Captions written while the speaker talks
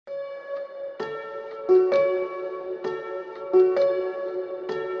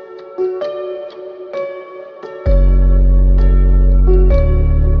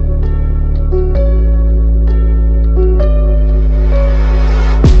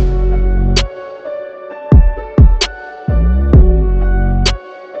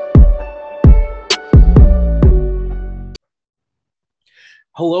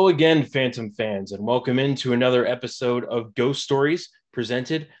Hello again, Phantom fans, and welcome into another episode of Ghost Stories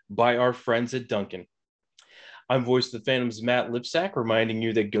presented by our friends at Duncan. I'm Voice of the Phantom's Matt Lipsack, reminding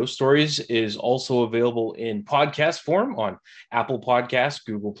you that Ghost Stories is also available in podcast form on Apple Podcasts,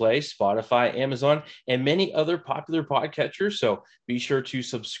 Google Play, Spotify, Amazon, and many other popular podcatchers. So be sure to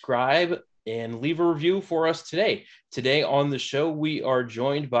subscribe and leave a review for us today. Today on the show, we are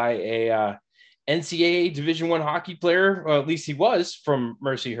joined by a NCAA Division I hockey player, or at least he was, from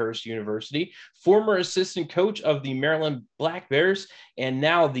Mercyhurst University, former assistant coach of the Maryland Black Bears, and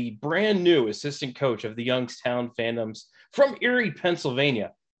now the brand new assistant coach of the Youngstown Phantoms from Erie,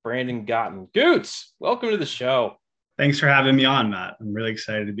 Pennsylvania, Brandon Gotten. Goots, welcome to the show. Thanks for having me on, Matt. I'm really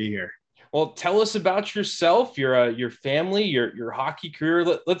excited to be here. Well, tell us about yourself, your family, your hockey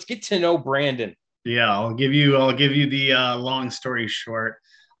career. Let's get to know Brandon. Yeah, I'll give you the long story short.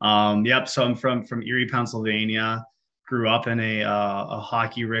 So I'm from Erie, Pennsylvania. Grew up in a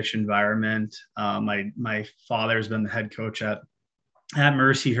hockey-rich environment. My father's been the head coach at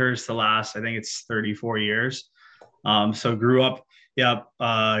Mercyhurst the last, I think it's 34 years. So grew up,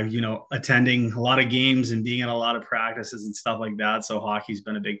 attending a lot of games and being at a lot of practices and stuff like that. So hockey's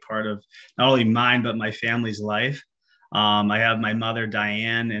been a big part of not only mine but my family's life. I have my mother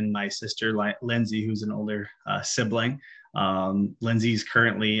Diane and my sister Lindsay, who's an older sibling. Lindsay's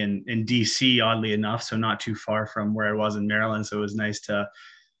currently in DC, oddly enough, so not too far from where I was in Maryland. So it was nice to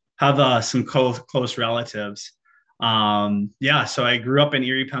have some close relatives. So I grew up in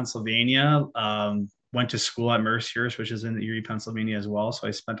Erie, Pennsylvania. Went to school at Mercyhurst, which is in Erie, Pennsylvania as well. So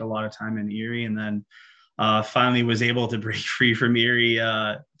I spent a lot of time in Erie, and then finally was able to break free from Erie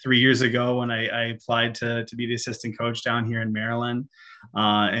 3 years ago when I applied to be the assistant coach down here in Maryland,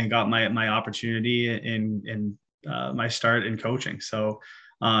 and got my opportunity in my start in coaching. So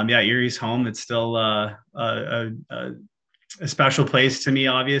Erie's home. It's still a special place to me,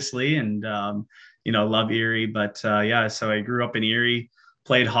 obviously, and love Erie. But so I grew up in Erie,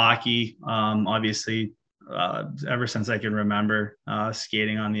 played hockey, obviously, ever since I can remember,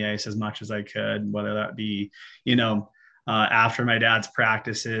 skating on the ice as much as I could, whether that be, after my dad's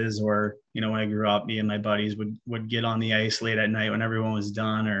practices, or, when I grew up, me and my buddies would get on the ice late at night when everyone was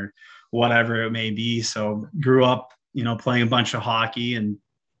done, or whatever it may be. So grew up, playing a bunch of hockey, and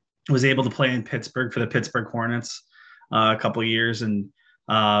was able to play in Pittsburgh for the Pittsburgh Hornets a couple of years, and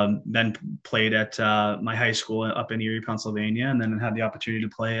then played at my high school up in Erie, Pennsylvania, and then had the opportunity to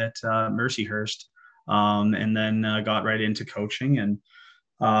play at Mercyhurst, and then got right into coaching, and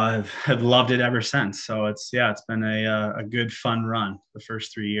have loved it ever since. So it's been a good, fun run the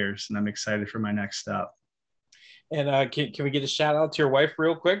first 3 years, and I'm excited for my next step. And can we get a shout out to your wife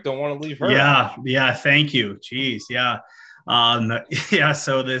real quick? Don't want to leave her. Yeah. Thank you. Jeez. Yeah.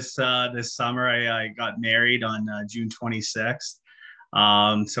 So this summer I got married on June 26th.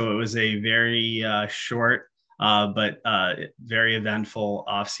 So it was a very short but very eventful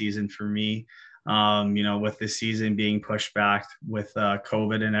off season for me. With the season being pushed back with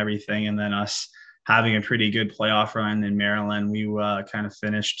COVID and everything, and then us having a pretty good playoff run in Maryland, we kind of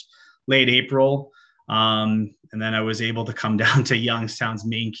finished late April. And then I was able to come down to Youngstown's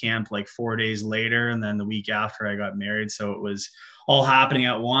main camp like 4 days later. And then the week after I got married. So it was all happening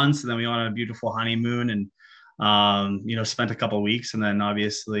at once. And then we went on a beautiful honeymoon and, spent a couple of weeks. And then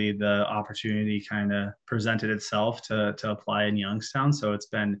obviously the opportunity kind of presented itself to apply in Youngstown. So it's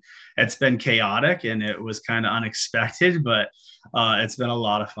been chaotic, and it was kind of unexpected, but it's been a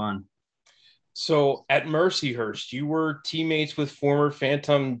lot of fun. So at Mercyhurst, you were teammates with former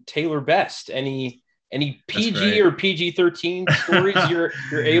Phantom Taylor Best. Any PG or PG-13 stories you're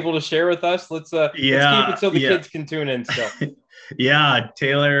able to share with us? Let's keep it so the kids can tune in still. Yeah,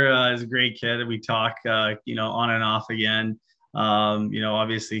 Taylor is a great kid. We talk, on and off again.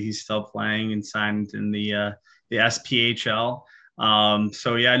 Obviously he's still playing and signed in the SPHL.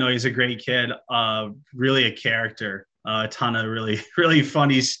 He's a great kid. Really a character. A ton of really, really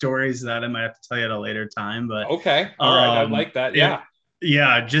funny stories that I might have to tell you at a later time. But okay, all right, I like that.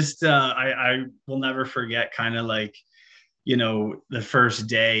 Yeah. Just I will never forget kind of like, the first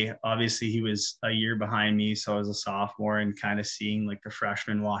day. Obviously he was a year behind me, so I was a sophomore, and kind of seeing like the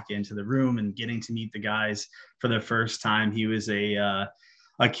freshmen walk into the room and getting to meet the guys for the first time. He was a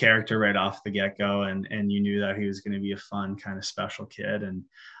character right off the get-go, and you knew that he was going to be a fun kind of special kid. And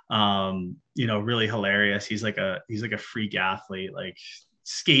Really hilarious. He's like a freak athlete, like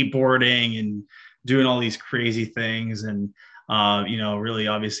skateboarding and doing all these crazy things. And really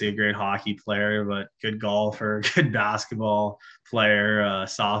obviously a great hockey player, but good golfer, good basketball player,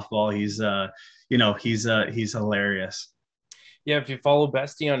 softball. He's hilarious. Yeah, if you follow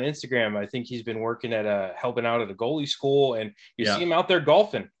Bestie on Instagram, I think he's been working at helping out at a goalie school, and you see Yeah. him out there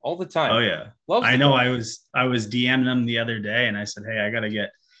golfing all the time. Oh yeah. Loves I the know. golf. I was DMing him the other day, and I said, "Hey, I got to get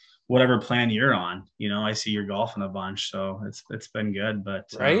whatever plan you're on. I see you're golfing a bunch, so it's been good." But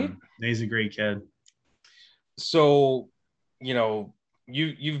Right? he's a great kid. So, you know,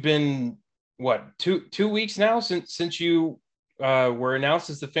 you've been what, two weeks now since you were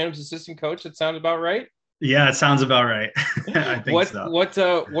announced as the Phantoms assistant coach. That sound about right? Yeah, it sounds about right. I think What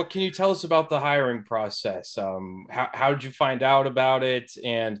so. what can you tell us about the hiring process? How did you find out about it,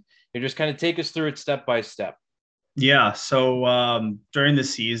 and you just kind of take us through it step by step. Yeah. So during the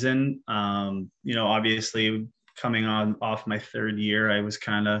season, obviously coming on off my third year, I was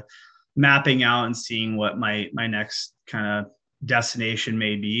kind of mapping out and seeing what my next kind of destination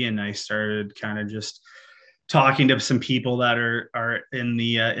may be, and I started kind of just talking to some people that are in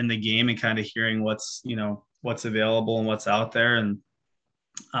the game and kind of hearing what's available and what's out there. And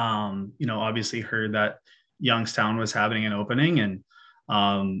obviously heard that Youngstown was having an opening, and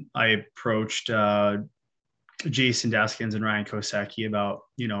I approached Jason Deskins and Ryan Kosecki about,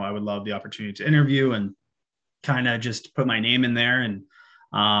 I would love the opportunity to interview, and kind of just put my name in there. And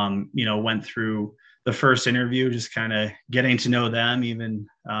went through the first interview, just kind of getting to know them, even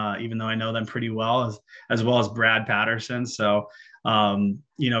though I know them pretty well, as well as Brad Patterson. So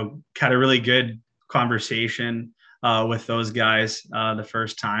had a really good conversation with those guys the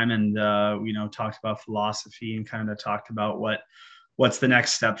first time, and talked about philosophy and kind of talked about what's the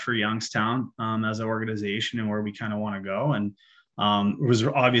next step for Youngstown as an organization and where we kind of want to go. And it was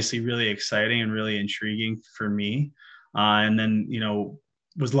obviously really exciting and really intriguing for me. And then,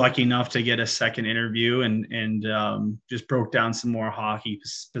 was lucky enough to get a second interview, and just broke down some more hockey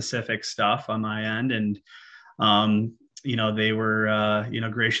specific stuff on my end. And, they were,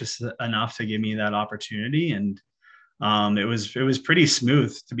 gracious enough to give me that opportunity. And it was pretty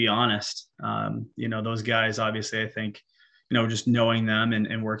smooth, to be honest. Those guys, obviously, I think, just knowing them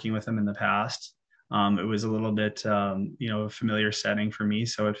and working with them in the past, it was a little bit, a familiar setting for me.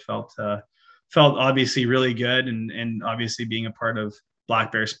 So it felt obviously really good. And obviously being a part of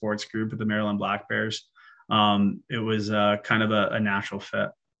Black Bear Sports Group with the Maryland Black Bears, it was kind of a natural fit.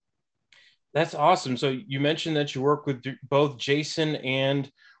 That's awesome. So you mentioned that you work with both Jason and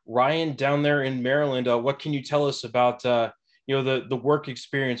Ryan down there in Maryland. What can you tell us about the work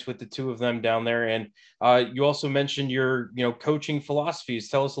experience with the two of them down there? And you also mentioned your coaching philosophies.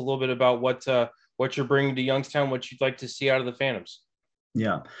 Tell us a little bit about what you're bringing to Youngstown, what you'd like to see out of the Phantoms.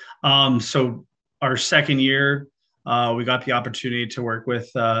 Yeah. So our second year, we got the opportunity to work with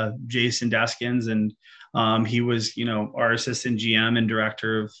Jason Deskins, and he was, our assistant GM and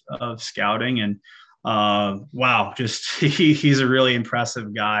director of scouting. And wow, just he's a really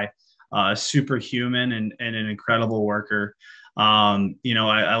impressive guy, superhuman and an incredible worker.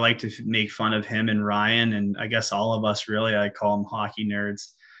 I like to make fun of him and Ryan, and I guess all of us really. I call them hockey nerds.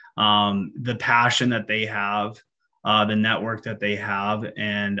 The passion that they have, the network that they have,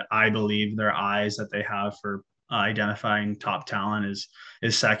 and I believe their eyes that they have for identifying top talent is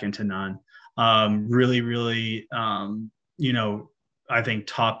second to none. Really, really, I think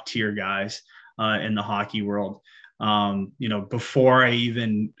top tier guys in the hockey world. Before I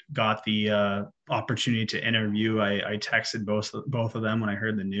even got the opportunity to interview, I texted both of them when I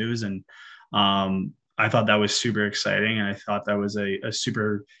heard the news, and I thought that was super exciting, and I thought that was a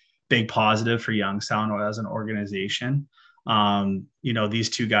super big positive for Youngstown as an organization. These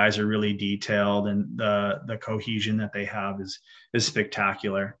two guys are really detailed, and the cohesion that they have is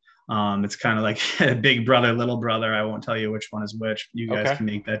spectacular. It's kind of like big brother, little brother. I won't tell you which one is which. You guys Okay. can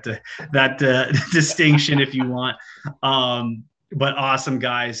make that distinction if you want. But awesome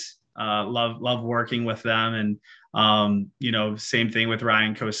guys. Love working with them. And same thing with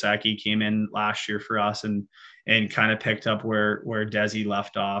Ryan Kosecki. Came in last year for us and kind of picked up where Desi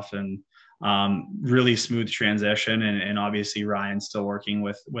left off, and really smooth transition. And obviously Ryan's still working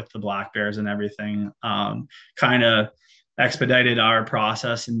with the Black Bears and everything. Kind of expedited our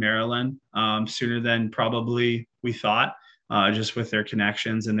process in Maryland sooner than probably we thought, just with their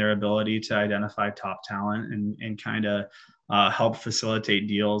connections and their ability to identify top talent and kind of help facilitate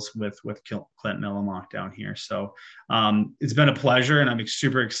deals with Clint Millimock down here. So it's been a pleasure, and I'm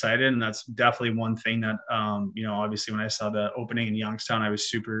super excited. And that's definitely one thing that, obviously when I saw the opening in Youngstown, I was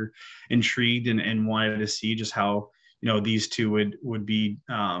super intrigued and wanted to see just how these two would be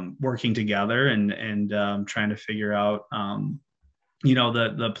working together and trying to figure out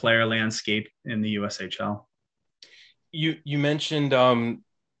the player landscape in the USHL. You mentioned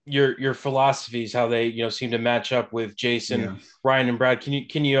your philosophies, how they seem to match up with Jason, Yeah. Ryan, and Brad.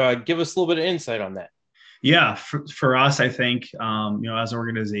 Can you give us a little bit of insight on that? Yeah, for us, I think as an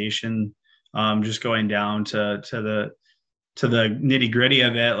organization, just going down to the nitty gritty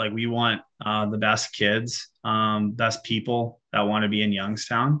of it, like we want the best kids, best people that want to be in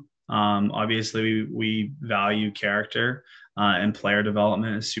Youngstown. Obviously, we value character, and player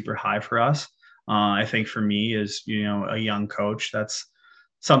development is super high for us. I think for me, as a young coach, that's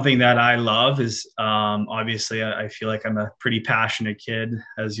something that I love. Is obviously I feel like I'm a pretty passionate kid,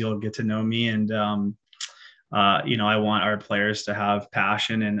 as you'll get to know me, and I want our players to have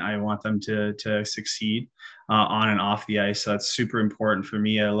passion, and I want them to succeed on and off the ice. So that's super important for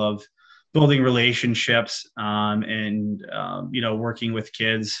me. I love building relationships, and working with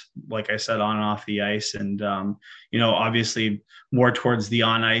kids, like I said, on and off the ice, and obviously more towards the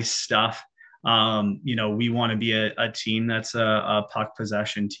on ice stuff. We want to be a team that's a puck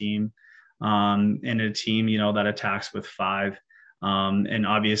possession team, and a team that attacks with five. And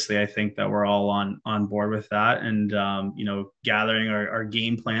obviously, I think that we're all on board with that. And gathering our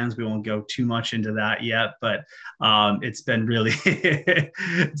game plans. We won't go too much into that yet, but it's been really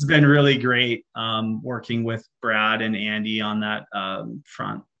it's been really great working with Brad and Andy on that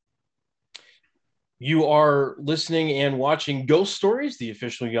front. You are listening and watching Ghost Stories, the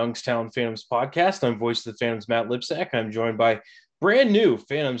official Youngstown Phantoms podcast. I'm voice of the Phantoms, Matt Lipsack. I'm joined by brand new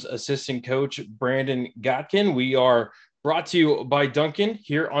Phantoms assistant coach Brandon Gotkin. We are brought to you by Duncan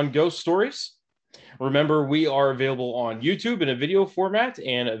here on Ghost Stories. Remember, we are available on YouTube in a video format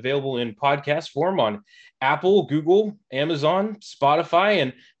and available in podcast form on Apple, Google, Amazon, Spotify,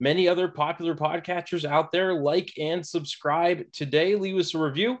 and many other popular podcatchers out there. Like and subscribe today. Leave us a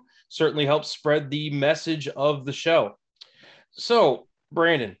review. Certainly helps spread the message of the show. So,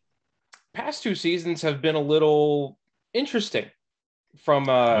 Brandon, past two seasons have been a little interesting from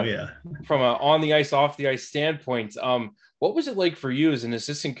Oh a yeah. on the ice, off the ice standpoint. What was it like for you as an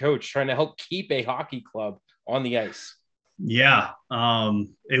assistant coach trying to help keep a hockey club on the ice? Yeah,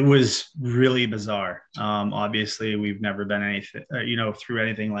 it was really bizarre. Obviously, we've never been anything, through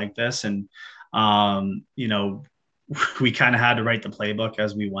anything like this, and um, you know, we kind of had to write the playbook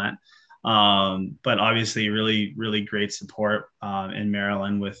as we went. But obviously, really, really great support in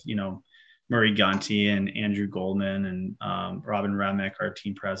Maryland with Murray Gunty and Andrew Goldman and Robin Remick, our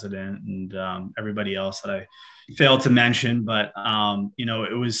team president, and everybody else that I failed to mention. But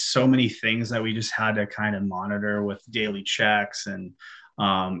it was so many things that we just had to kind of monitor with daily checks. And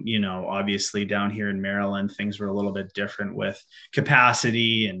obviously down here in Maryland, things were a little bit different with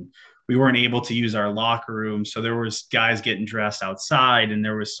capacity, and we weren't able to use our locker room. So there was guys getting dressed outside, and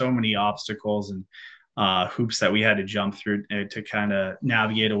there was so many obstacles and hoops that we had to jump through to kind of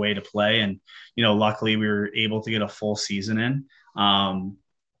navigate a way to play. And, luckily we were able to get a full season in.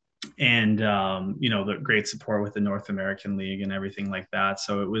 The great support with the North American League and everything like that.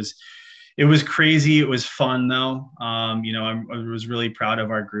 So it was crazy. It was fun though. I was really proud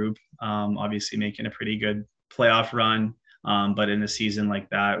of our group, obviously making a pretty good playoff run. But in a season like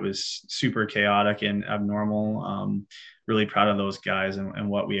that, it was super chaotic and abnormal. Really proud of those guys and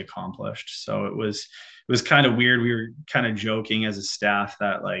what we accomplished. So it was kind of weird. We were kind of joking as a staff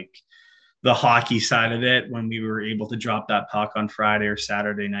that like the hockey side of it, when we were able to drop that puck on Friday or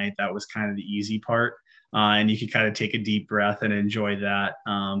Saturday night, that was kind of the easy part. And you could kind of take a deep breath and enjoy that.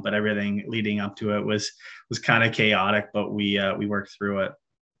 But everything leading up to it was kind of chaotic, but we worked through it.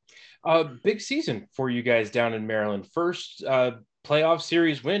 Big season for you guys down in Maryland. First playoff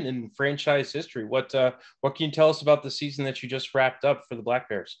series win in franchise history. What can you tell us about the season that you just wrapped up for the Black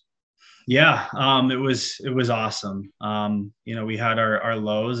Bears? Yeah, it was awesome. We had our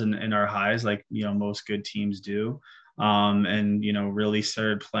lows and our highs, like most good teams do, and really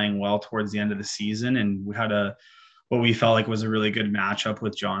started playing well towards the end of the season, and we had what we felt like was a really good matchup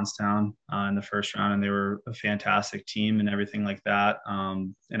with Johnstown in the first round, and they were a fantastic team and everything like that.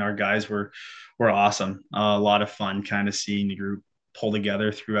 And our guys were awesome. A lot of fun, kind of seeing the group pull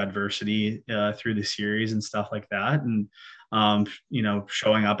together through adversity through the series and stuff like that, and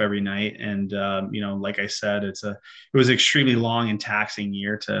showing up every night. And like I said, it was extremely long and taxing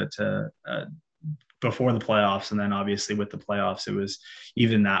year to before the playoffs, and then obviously with the playoffs, it was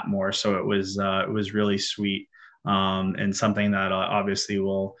even that more. So it was really sweet. And something that obviously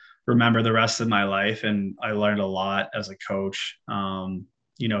will remember the rest of my life. And I learned a lot as a coach,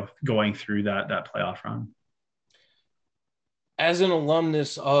 going through that playoff run. as an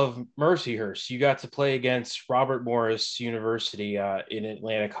alumnus of Mercyhurst, you got to play against Robert Morris University in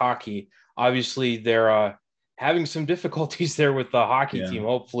Atlantic hockey. Obviously, they're having some difficulties there with the hockey Yeah. team.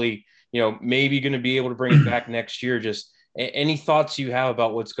 Hopefully, maybe going to be able to bring it back next year. Just any thoughts you have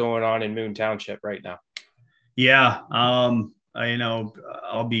about what's going on in Moon Township right now? Yeah. I'll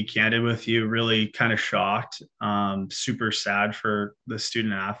be candid with you, really kind of shocked, super sad for the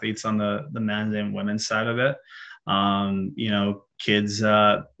student athletes on the men's and women's side of it. Kids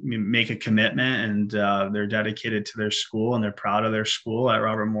make a commitment, and they're dedicated to their school, and they're proud of their school at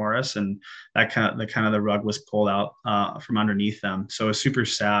Robert Morris, and that the rug was pulled out from underneath them. So it's super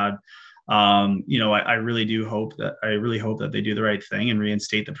sad. I really hope that they do the right thing and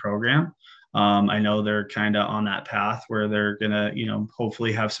reinstate the program. I know they're kind of on that path where they're gonna,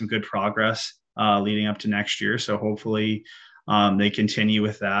 hopefully have some good progress leading up to next year. So hopefully they continue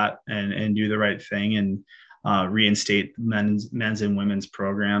with that and do the right thing and reinstate men's and women's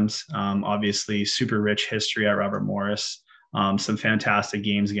programs. Obviously, super rich history at Robert Morris. Some fantastic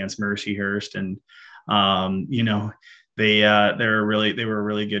games against Mercyhurst, and they were a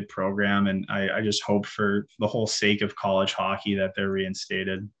really good program. And I just hope for the whole sake of college hockey that they're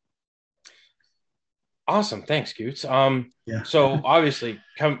reinstated. Awesome. Thanks, Goots. Yeah. So obviously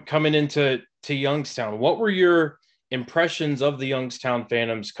coming into Youngstown, what were your impressions of the Youngstown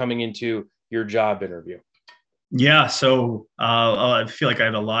Phantoms coming into your job interview? Yeah. So I feel like I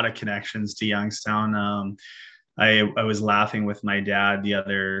have a lot of connections to Youngstown. I was laughing with my dad the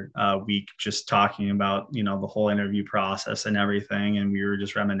other week, just talking about, the whole interview process and everything. And we were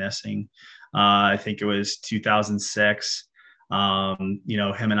just reminiscing. I think it was 2006.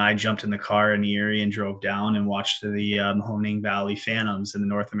 Him and I jumped in the car in Erie and drove down and watched the Mahoning Valley Phantoms in the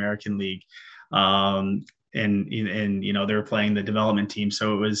North American League. And they were playing the development team.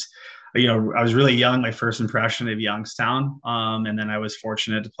 So it was, I was really young, my first impression of Youngstown. And then I was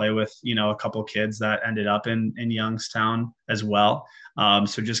fortunate to play with, a couple kids that ended up in Youngstown as well.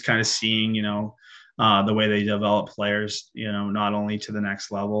 So just kind of seeing, the way they develop players, not only to the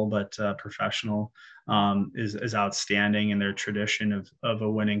next level, but professional, is outstanding. And their tradition of a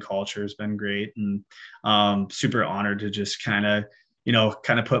winning culture has been great. And super honored to just kind of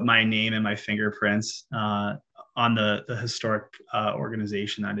put my name and my fingerprints on the historic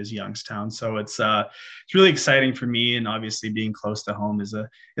organization that is Youngstown. So it's really exciting for me, and obviously being close to home is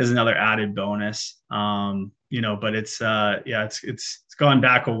another added bonus. But it's gone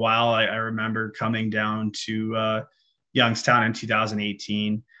back a while. I remember coming down to Youngstown in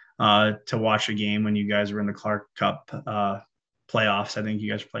 2018 to watch a game when you guys were in the Clark Cup playoffs. I think you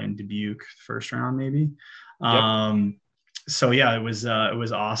guys were playing Dubuque first round, maybe. Yep. So yeah, it was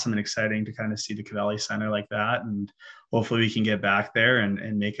awesome and exciting to kind of see the Covelli Center like that, and hopefully we can get back there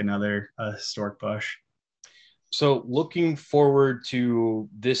and make another historic push. So looking forward to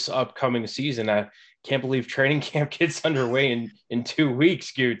this upcoming season. I can't believe training camp gets underway in 2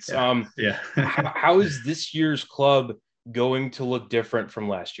 weeks, Goots. Yeah. how is this year's club going to look different from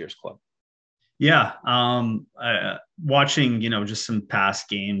last year's club? Yeah. Watching, just some past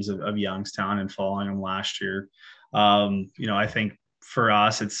games of Youngstown and following them last year. I think for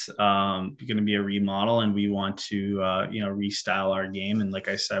us, it's going to be a remodel, and we want to, restyle our game. And like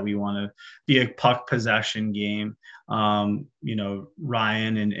I said, we want to be a puck possession game. Ryan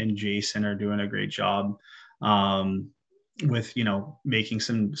and Jason are doing a great job with, making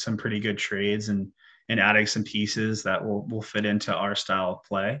some pretty good trades and adding some pieces that will fit into our style of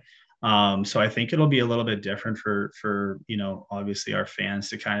play. So I think it'll be a little bit different for obviously our fans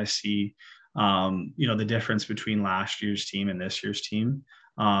to kind of see the difference between last year's team and this year's team.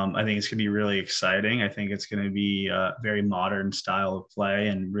 I think it's going to be really exciting. I think it's going to be a very modern style of play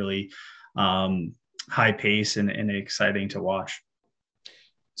and really high pace and exciting to watch.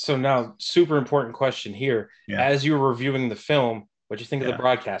 So now, super important question here. Yeah. As you were reviewing the film, what do you think of the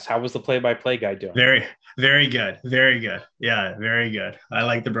broadcast? How was the play-by-play guy doing? Very, very good. Very good. Yeah, very good. I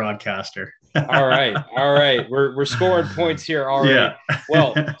like the broadcaster. All right. We're scoring points here already. Yeah.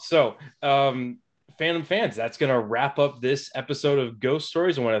 Well, so Phantom fans, that's going to wrap up this episode of Ghost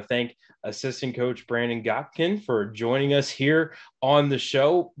Stories. I want to thank assistant coach Brandon Gopkin for joining us here on the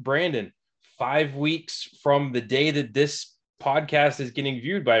show. Brandon, 5 weeks from the day that this podcast is getting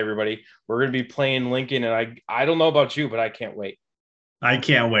viewed by everybody, we're going to be playing Lincoln, and I don't know about you, but I can't wait. I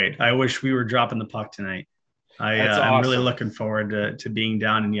can't wait. I wish we were dropping the puck tonight. I'm really looking forward to being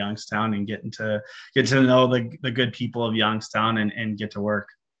down in Youngstown and get to know the good people of Youngstown and get to work.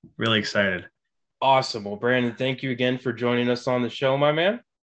 Really excited. Awesome. Well, Brandon, thank you again for joining us on the show, my man.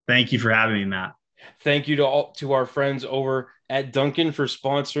 Thank you for having me, Matt. Thank you to our friends over at Dunkin' for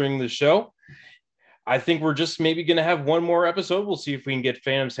sponsoring the show. I think we're just maybe going to have one more episode. We'll see if we can get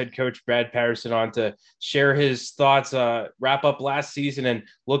Phantoms head coach Brad Patterson on to share his thoughts, wrap up last season, and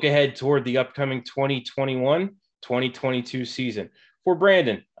look ahead toward the upcoming 2021-2022 season. For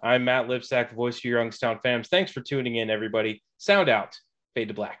Brandon, I'm Matt Lipsack, the voice of your Youngstown Phantoms. Thanks for tuning in, everybody. Sound out. Fade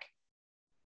to black.